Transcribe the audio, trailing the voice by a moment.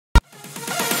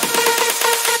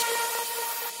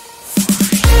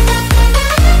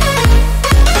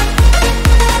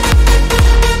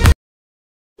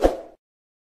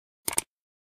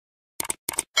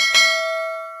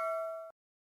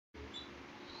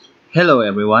Hello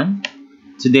everyone.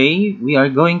 Today we are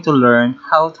going to learn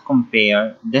how to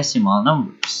compare decimal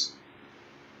numbers.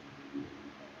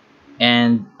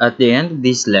 And at the end of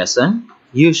this lesson,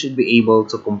 you should be able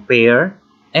to compare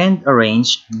and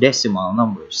arrange decimal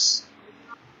numbers.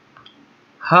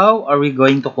 How are we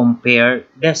going to compare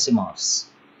decimals?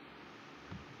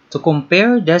 To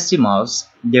compare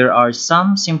decimals, there are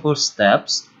some simple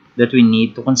steps that we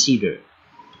need to consider.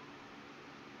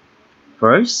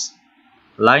 First,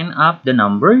 line up the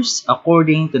numbers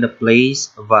according to the place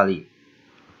value.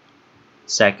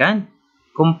 Second,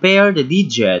 compare the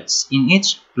digits in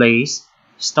each place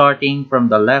starting from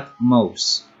the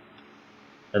leftmost.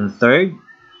 And third,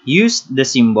 use the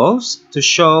symbols to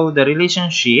show the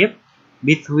relationship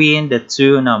between the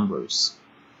two numbers.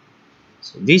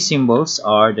 So these symbols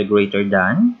are the greater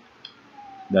than,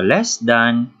 the less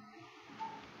than,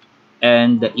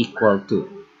 and the equal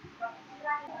to.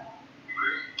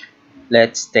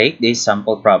 Let's take this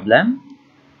sample problem.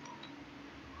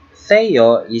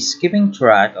 Theo is keeping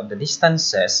track of the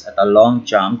distances at a long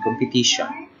jump competition.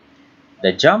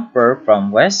 The jumper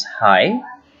from West High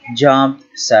jumped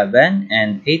 7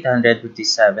 and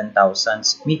 857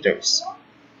 thousandths meters,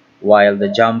 while the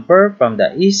jumper from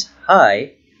the East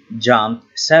High jumped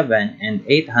 7 and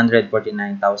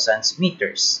 849 thousandths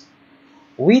meters.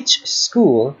 Which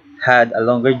school had a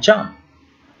longer jump?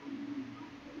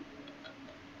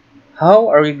 How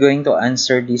are we going to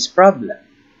answer this problem?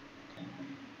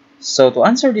 So to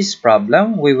answer this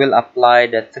problem, we will apply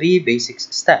the three basic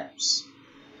steps.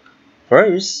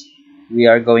 First, we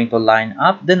are going to line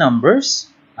up the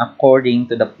numbers according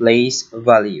to the place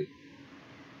value.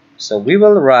 So we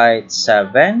will write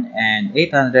 7 and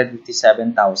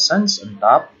 857 thousandths on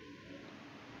top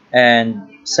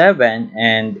and 7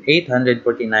 and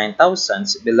 849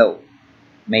 thousandths below.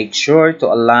 Make sure to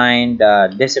align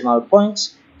the decimal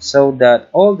points so that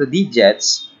all the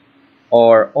digits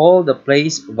or all the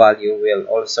place value will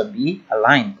also be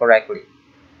aligned correctly.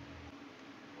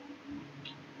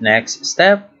 Next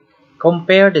step,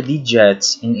 compare the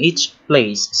digits in each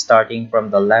place starting from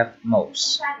the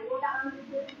leftmost.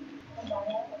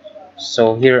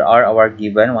 So here are our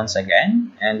given once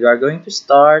again, and we are going to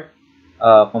start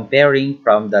comparing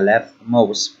from the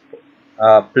leftmost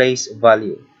place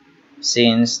value,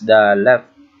 since the left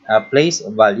place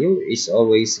value is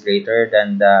always greater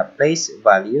than the place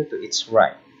value to its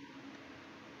right.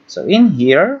 So in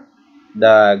here,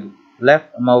 the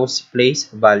leftmost place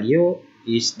value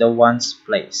is the ones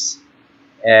place,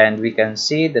 and we can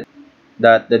see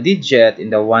that the digit in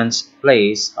the ones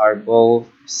place are both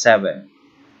 7.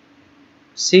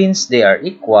 Since they are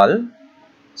equal,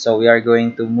 so we are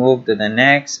going to move to the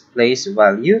next place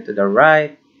value to the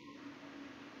right,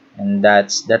 and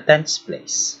that's the tens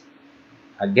place.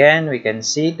 Again, we can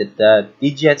see that the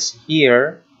digits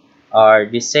here are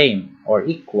the same or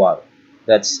equal.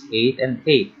 That's 8 and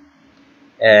 8.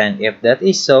 And if that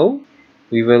is so,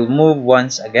 we will move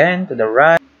once again to the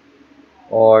right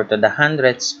or to the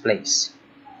hundredths place.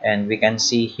 And we can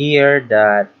see here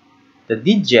that the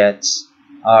digits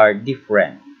are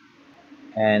different.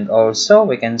 And also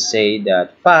we can say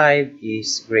that 5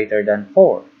 is greater than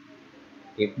 4.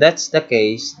 If that's the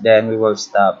case, then we will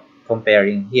stop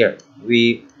comparing here.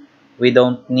 We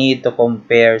don't need to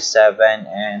compare 7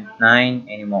 and 9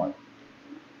 anymore.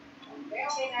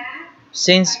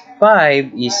 Since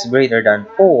 5 is greater than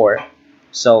 4,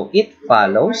 so it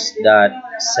follows that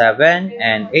 7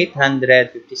 and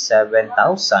 857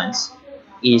 thousandths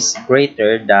is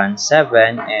greater than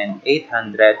 7 and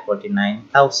 849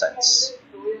 thousandths.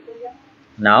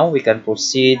 Now we can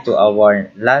proceed to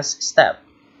our last step.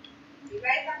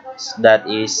 That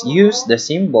is, use the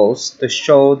symbols to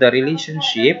show the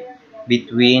relationship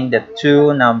between the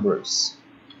two numbers.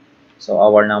 So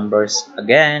our numbers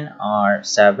again are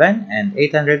 7 and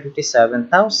 857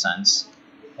 thousandths,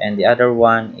 and the other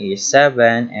one is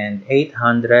 7 and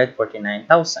 849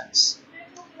 thousandths.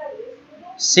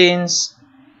 Since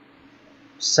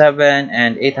 7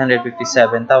 and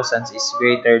 857 thousandths is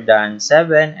greater than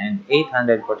 7 and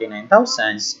 849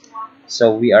 thousandths,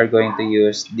 so we are going to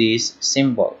use this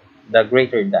symbol, the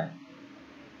greater than.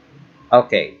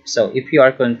 Okay, so if you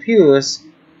are confused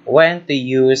when to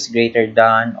use greater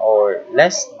than or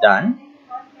less than,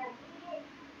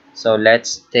 so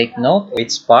let's take note of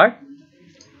its part.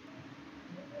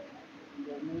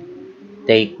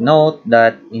 Take note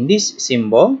that in this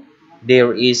symbol,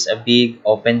 there is a big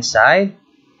open side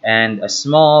and a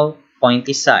small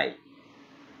pointy side.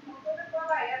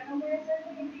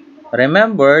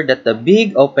 Remember that the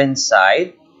big open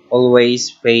side always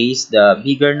faces the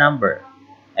bigger number,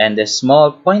 and the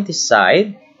small pointy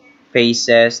side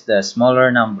faces the smaller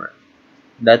number.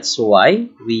 That's why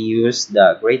we use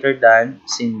the greater than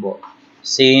symbol.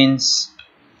 Since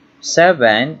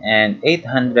 7 and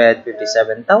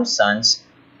 857 thousandths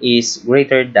is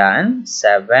greater than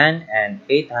 7 and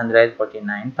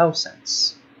 849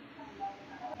 thousandths.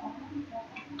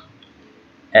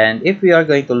 And if we are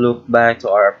going to look back to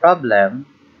our problem,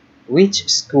 which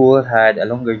school had a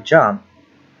longer jump?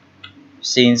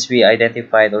 Since we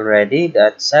identified already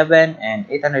that 7 and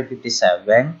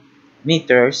 857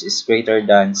 meters is greater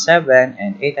than 7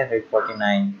 and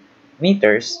 849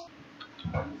 meters,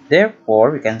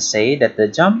 therefore we can say that the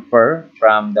jumper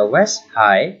from the West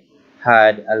High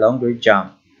had a longer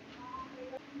jump.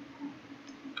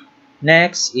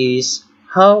 Next is,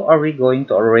 how are we going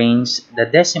to arrange the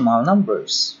decimal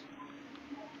numbers?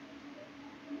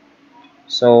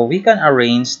 So we can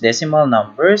arrange decimal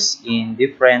numbers in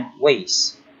different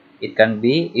ways. It can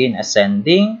be in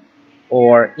ascending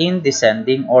or in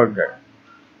descending order.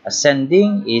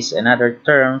 Ascending is another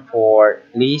term for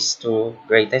least to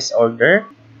greatest order,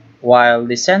 while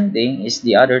descending is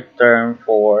the other term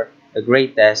for the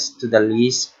greatest to the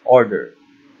least order.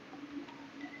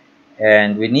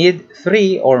 And we need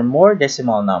 3 or more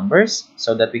decimal numbers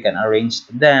so that we can arrange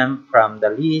them from the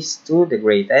least to the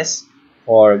greatest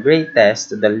or greatest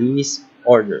to the least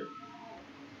order.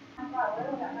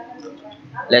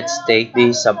 Let's take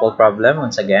this sample problem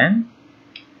once again.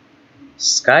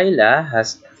 Skyla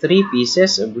has 3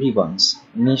 pieces of ribbons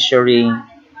measuring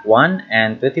 1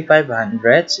 and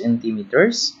 2500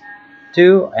 centimeters,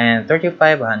 2 and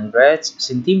 3500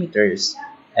 centimeters,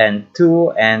 and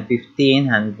 2 and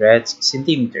 1500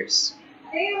 centimeters.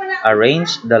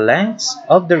 Arrange the lengths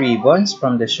of the ribbons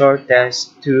from the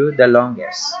shortest to the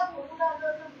longest.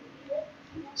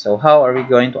 So how are we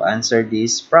going to answer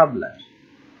this problem?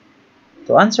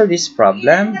 To answer this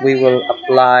problem, we will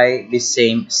apply the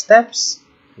same steps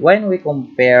when we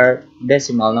compare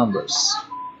decimal numbers.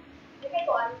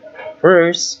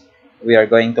 First, we are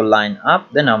going to line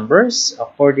up the numbers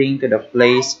according to the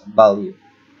place value.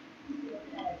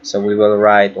 So we will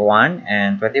write 1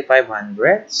 and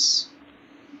 2500,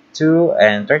 2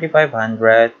 and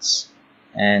 3500,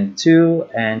 and 2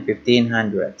 and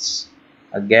 1500.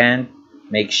 Again,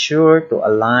 make sure to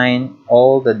align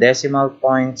all the decimal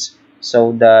points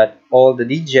so that all the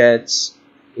digits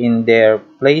in their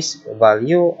place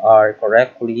value are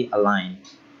correctly aligned.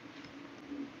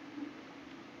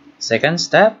 Second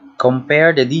step,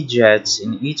 compare the digits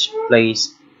in each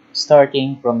place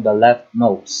starting from the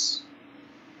leftmost.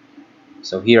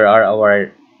 So here are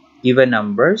our given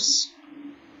numbers: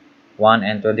 1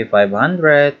 and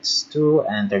 2500, 2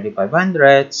 and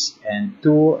 3500, and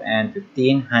 2 and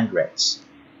 1500.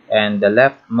 And the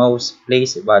leftmost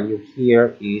place value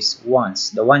here is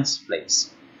ones, the ones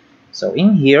place. So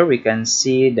in here we can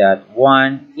see that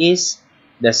 1 is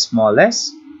the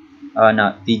smallest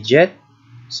digit.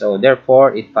 So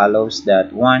therefore it follows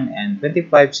that 1 and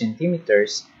 25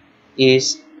 centimeters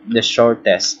is the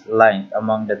shortest length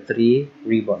among the 3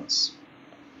 ribbons.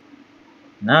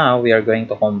 Now we are going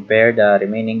to compare the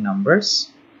remaining numbers.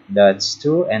 That's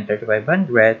 2 and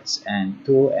 3500 and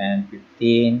 2 and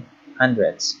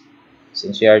 1500.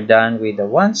 Since we are done with the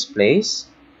ones place,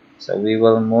 so we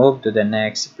will move to the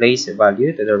next place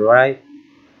value to the right,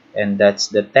 and that's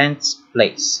the 10th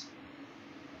place.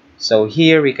 So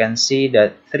here we can see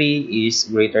that 3 is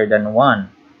greater than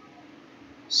 1.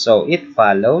 So it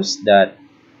follows that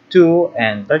 2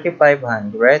 and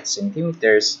 3500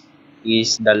 centimeters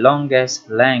is the longest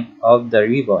length of the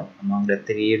ribbon among the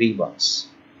 3 ribbons.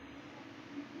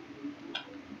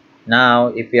 Now,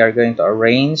 if we are going to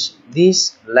arrange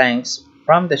these lengths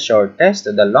from the shortest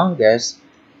to the longest,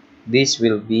 this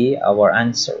will be our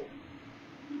answer.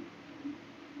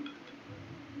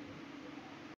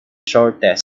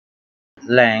 Shortest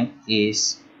length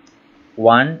is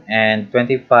 1 and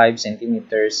 25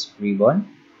 centimeters ribbon.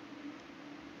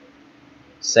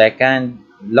 Second,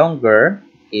 longer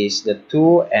is the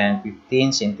 2 and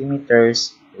 15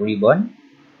 centimeters ribbon.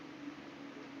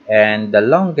 And the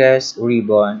longest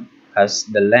ribbon has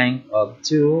the length of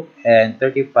 2 and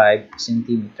 35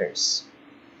 centimeters.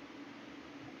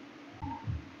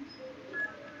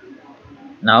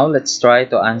 Now let's try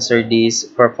to answer this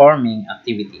performing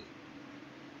activity.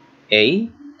 A.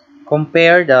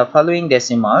 Compare the following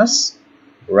decimals.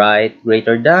 Write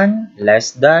greater than,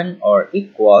 less than, or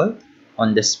equal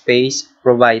on the space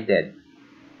provided.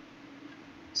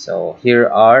 So here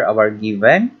are our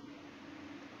given.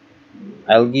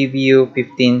 I'll give you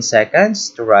 15 seconds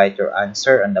to write your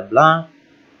answer on the blank,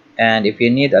 and if you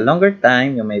need a longer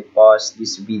time, you may pause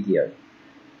this video.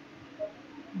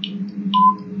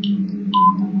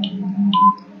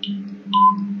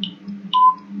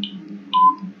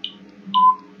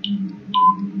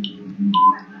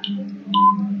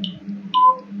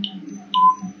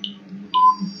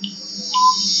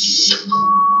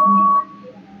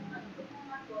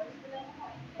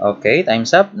 Okay,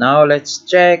 time's up. Now let's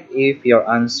check if your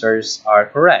answers are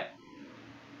correct.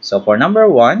 So for number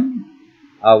 1,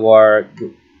 our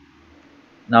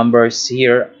numbers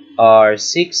here are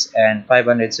 6 and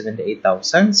 578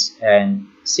 thousands and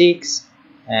 6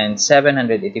 and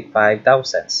 785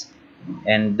 thousands.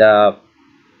 And the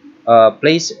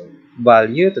place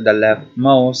value to the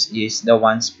leftmost is the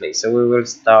ones place. So we will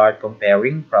start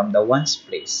comparing from the ones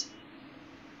place.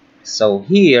 So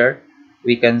here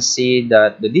we can see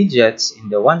that the digits in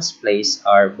the ones place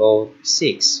are both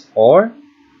 6 or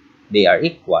they are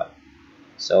equal.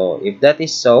 So if that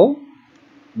is so,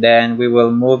 then we will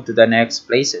move to the next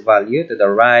place value to the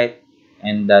right,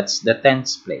 and that's the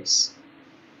tens place.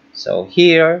 So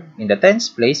here in the tens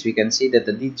place we can see that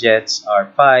the digits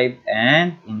are 5,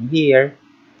 and in here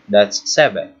that's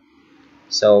 7.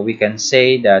 So we can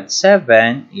say that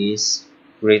 7 is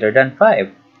greater than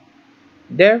 5.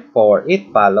 Therefore,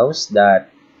 it follows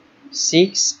that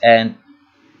 6 and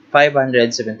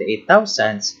 578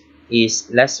 thousandths is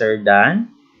lesser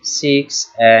than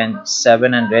 6 and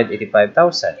 785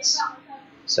 thousandths.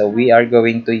 So we are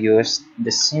going to use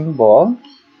the symbol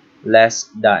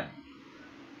less than.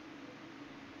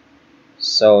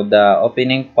 So the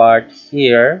opening part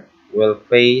here will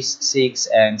face 6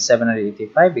 and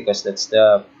 785 because that's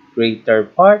the greater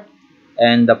part,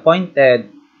 and the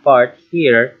pointed part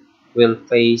here will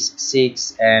face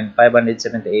 6 and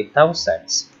 578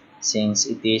 thousandths since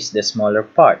it is the smaller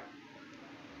part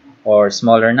or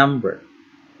smaller number.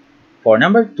 For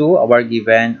number 2, our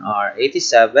given are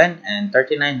 87 and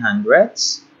 39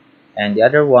 hundredths, and the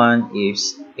other one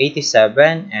is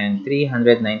 87 and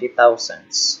 390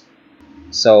 thousandths.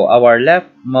 So our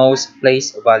leftmost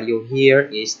place value here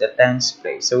is the tens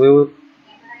place.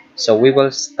 So we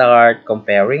will start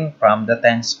comparing from the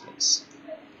tens place.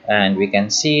 And we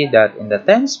can see that in the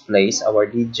tens place our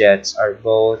digits are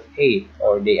both 8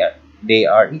 or they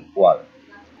are equal.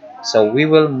 So we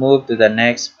will move to the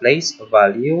next place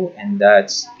value, and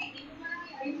that's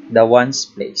the ones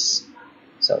place.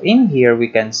 So in here we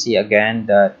can see again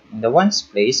that in the ones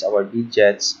place our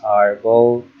digits are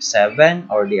both 7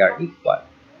 or they are equal.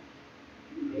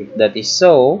 If that is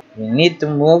so, we need to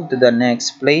move to the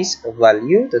next place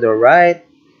value to the right,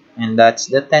 and that's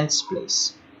the tens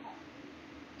place.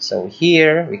 So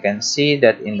here we can see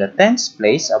that in the tens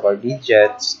place our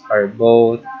digits are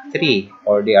both 3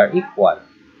 or they are equal.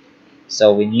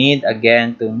 So we need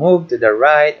again to move to the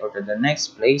right or to the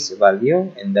next place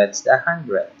value, and that's the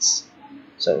hundredths.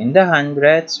 So in the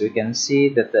hundredths we can see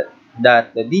that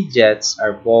the digits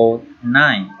are both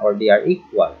 9 or they are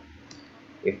equal.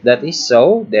 If that is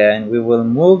so, then we will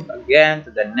move again to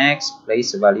the next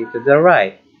place value to the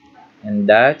right, and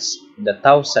that's the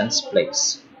thousands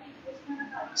place.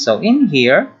 So in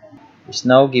here is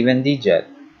no given digit,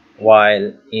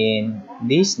 while in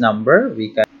this number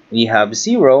we have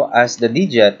 0 as the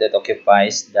digit that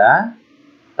occupies the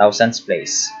thousands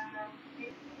place.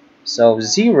 So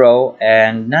 0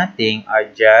 and nothing are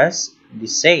just the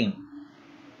same.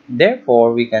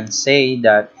 Therefore, we can say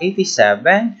that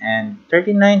 87 and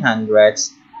 39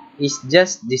 hundredths is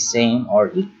just the same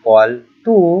or equal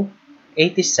to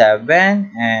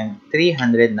 87 and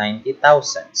 390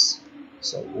 thousandths.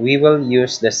 So we will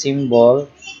use the symbol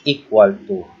equal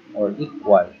to or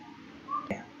equal.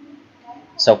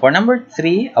 So for number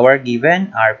 3, our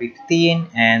given are 15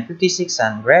 and 56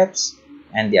 hundredths,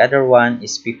 and the other one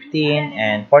is 15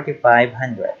 and 45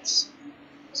 hundredths.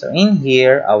 So in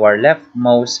here, our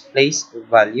leftmost place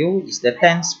value is the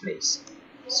tens place.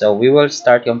 So we will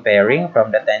start comparing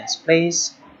from the tens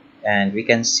place, and we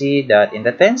can see that in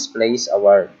the tens place,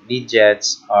 our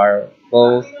digits are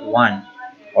both 1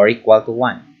 or equal to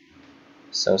 1.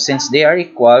 So since they are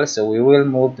equal, so we will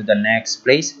move to the next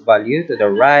place value to the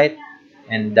right,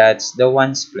 and that's the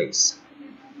ones place.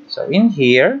 So in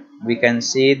here, we can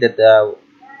see that the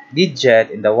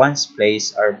digit in the ones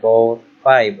place are both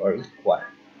 5 or equal.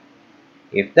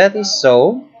 If that is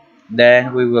so,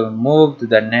 then we will move to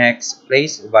the next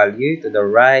place value to the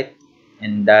right,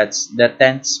 and that's the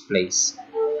tens place.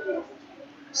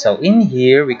 So in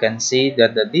here, we can see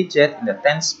that the digit in the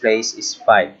tens place is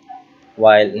 5,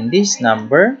 while in this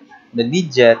number, the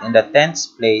digit in the tens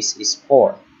place is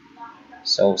 4.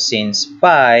 So since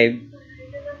 5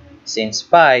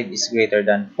 is greater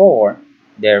than 4,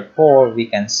 therefore we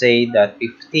can say that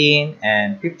 15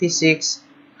 and 56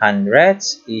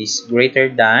 hundredths is greater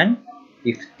than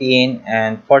 15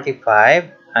 and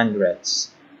 45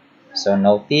 hundredths. So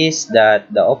notice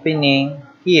that the opening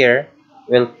here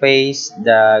will face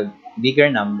the bigger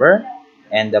number,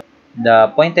 and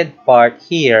the pointed part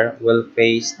here will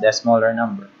face the smaller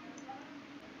number.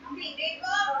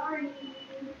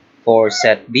 For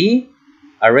set B,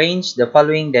 arrange the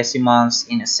following decimals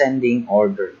in ascending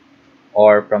order,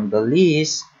 or from the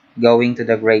least going to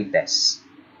the greatest.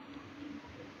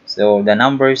 So the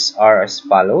numbers are as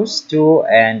follows: 2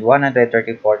 and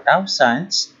 134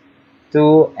 thousandths,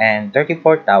 2 and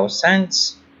 34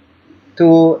 thousandths,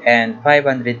 2 and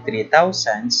 503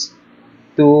 thousandths,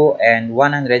 2 and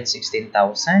 116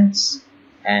 thousandths,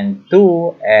 and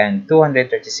 2 and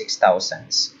 236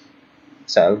 thousandths.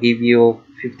 So I'll give you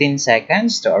 15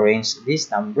 seconds to arrange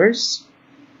these numbers,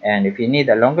 and if you need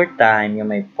a longer time, you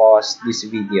may pause this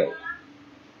video.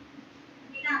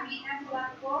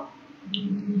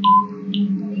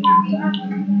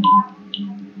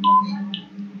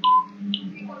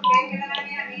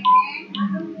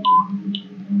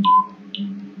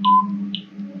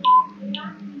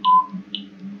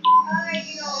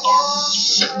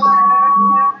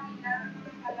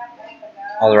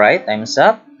 Alright, time's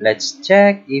up. Let's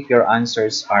check if your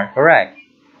answers are correct.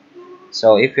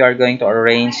 So if you are going to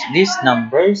arrange these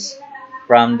numbers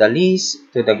from the least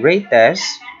to the greatest,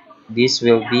 this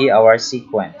will be our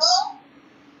sequence.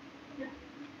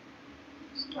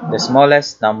 The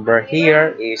smallest number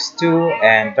here is 2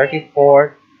 and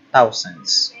 34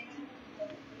 thousandths.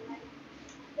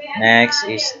 Next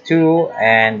is 2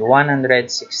 and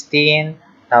 116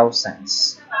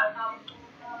 thousandths.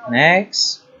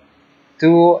 Next,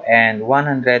 2 and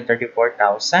 134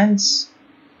 thousandths.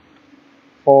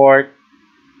 Fourth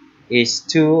is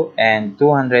 2 and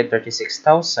 236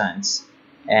 thousandths.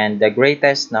 And the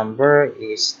greatest number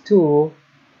is 2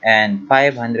 and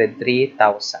 503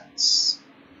 thousandths.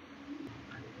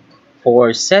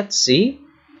 For set C,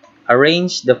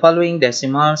 arrange the following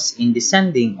decimals in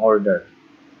descending order.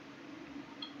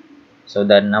 So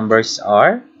the numbers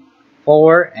are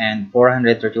 4 and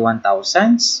 431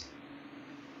 thousandths,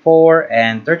 4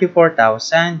 and 34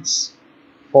 thousandths,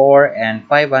 4 and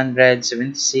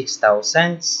 576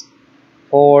 thousandths,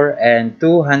 4 and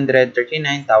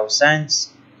 239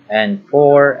 thousandths, and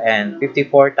 4 and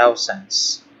 54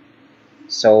 thousandths.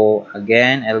 So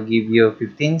again, I'll give you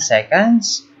 15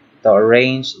 seconds to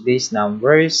arrange these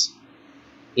numbers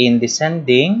in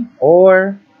descending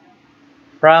or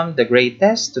from the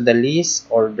greatest to the least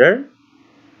order.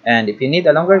 And if you need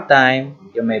a longer time,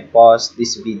 you may pause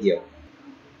this video.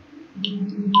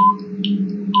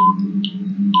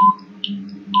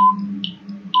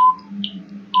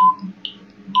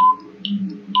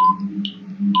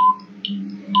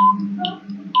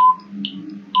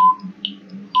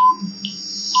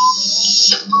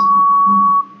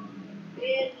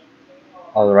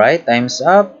 Alright, time's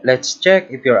up. Let's check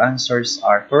if your answers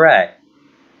are correct.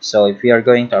 So if we are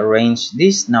going to arrange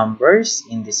these numbers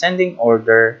in descending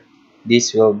order,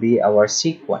 this will be our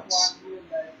sequence.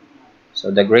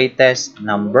 So the greatest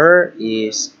number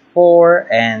is 4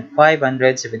 and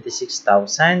 576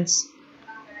 thousandths,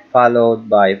 followed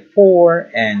by 4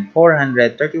 and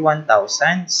 431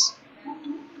 thousandths.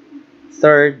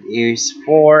 Third is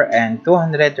 4 and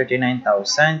 239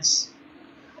 thousandths.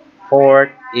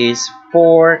 Fourth is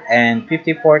 4 and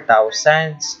 54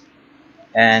 thousandths.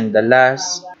 And the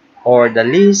last or the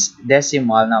least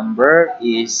decimal number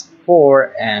is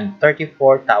 4 and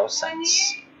 34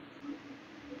 thousandths.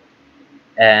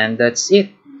 And that's it.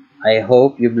 I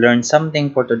hope you've learned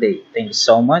something for today. Thank you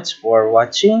so much for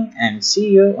watching and see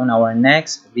you on our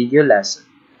next video lesson.